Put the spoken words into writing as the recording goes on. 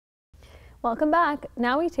Welcome back.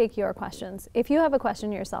 Now we take your questions. If you have a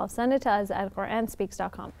question yourself, send it to us at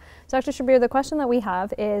QuranSpeaks.com. So Dr. Shabir, the question that we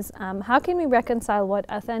have is, how can we reconcile what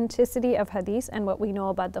authenticity of Hadith and what we know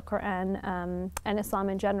about the Quran and Islam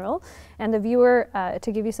in general? And the viewer,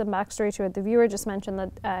 to give you some backstory to it, the viewer just mentioned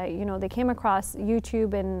that they came across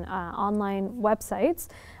YouTube and online websites,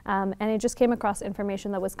 and it just came across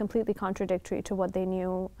information that was completely contradictory to what they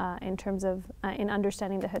knew in terms of in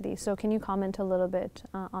understanding the Hadith. So can you comment a little bit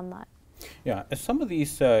on that? Yeah, some of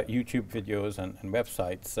these YouTube videos and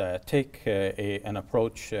websites take an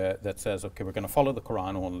approach that says, okay, we're going to follow the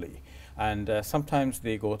Quran only. And sometimes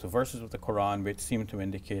they go to verses of the Quran which seem to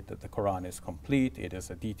indicate that the Quran is complete, it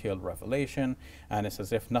is a detailed revelation, and it's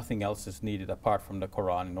as if nothing else is needed apart from the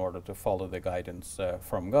Quran in order to follow the guidance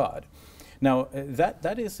from God. Now,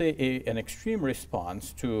 that is an extreme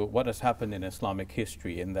response to what has happened in Islamic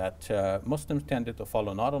history, in that Muslims tended to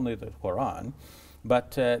follow not only the Quran,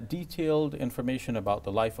 but detailed information about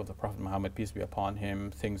the life of the Prophet Muhammad, peace be upon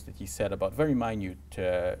him, things that he said about very minute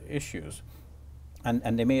issues.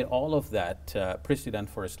 And they made all of that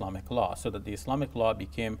precedent for Islamic law, so that the Islamic law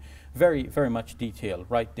became very, very much detailed,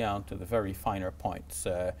 right down to the very finer points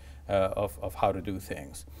of how to do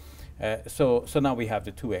things. So now we have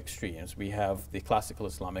the two extremes. We have the classical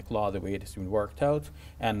Islamic law, the way it has been worked out,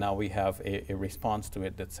 and now we have a response to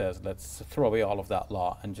it that says, let's throw away all of that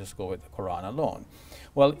law and just go with the Quran alone.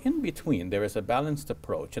 Well, in between, there is a balanced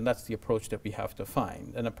approach, and that's the approach that we have to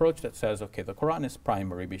find. An approach that says, okay, the Quran is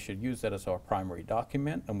primary, we should use that as our primary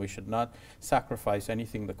document, and we should not sacrifice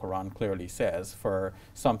anything the Quran clearly says for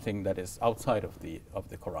something that is outside of the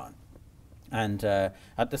Quran. And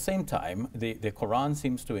at the same time, the Quran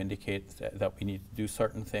seems to indicate that we need to do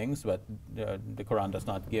certain things, but the Quran does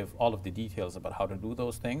not give all of the details about how to do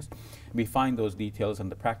those things. We find those details in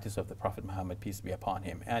the practice of the Prophet Muhammad, peace be upon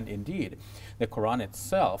him. And indeed, the Quran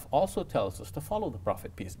itself also tells us to follow the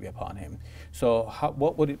Prophet, peace be upon him. So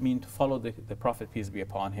what would it mean to follow the Prophet, peace be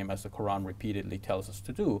upon him, as the Quran repeatedly tells us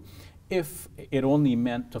to do, if it only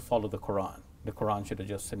meant to follow the Quran? The Quran should have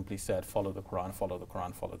just simply said, follow the Quran, follow the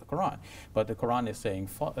Quran, follow the Quran. But the Quran is saying,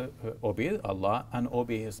 obey Allah and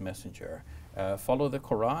obey His Messenger. Follow the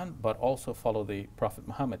Quran, but also follow the Prophet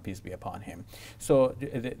Muhammad, peace be upon him. So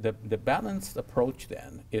the balanced approach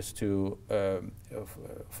then is to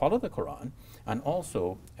follow the Quran and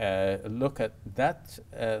also look at that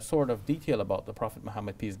sort of detail about the Prophet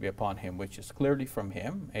Muhammad, peace be upon him, which is clearly from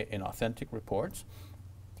him in authentic reports,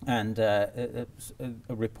 and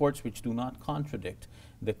reports which do not contradict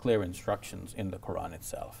the clear instructions in the Quran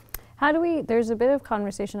itself. How do we, there's a bit of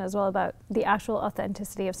conversation as well about the actual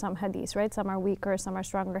authenticity of some hadiths, right? Some are weaker, some are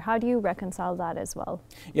stronger. How do you reconcile that as well?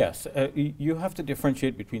 Yes, you have to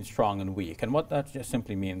differentiate between strong and weak. And what that just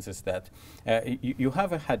simply means is that you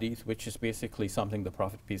have a hadith which is basically something the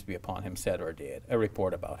Prophet, peace be upon him, said or did, a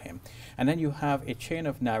report about him. And then you have a chain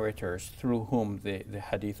of narrators through whom the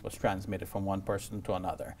hadith was transmitted from one person to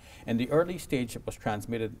another. In the early stage, it was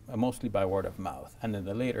transmitted mostly by word of mouth, and in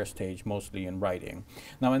the later stage, mostly in writing.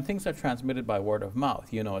 Now, when things are transmitted by word of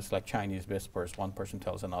mouth, you know, it's like Chinese whispers. One person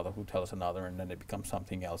tells another, who tells another, and then it becomes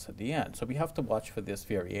something else at the end. So we have to watch for this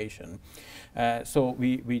variation. So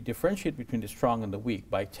we differentiate between the strong and the weak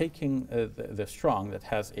by taking the strong that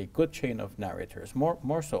has a good chain of narrators.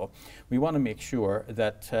 More so, we want to make sure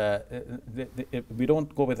that we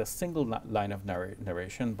don't go with a single line of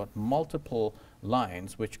narration, but multiple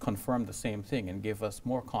lines which confirm the same thing and give us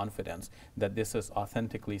more confidence that this is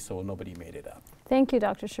authentically so, nobody made it up. Thank you,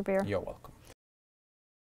 Dr. Shabir. You're welcome.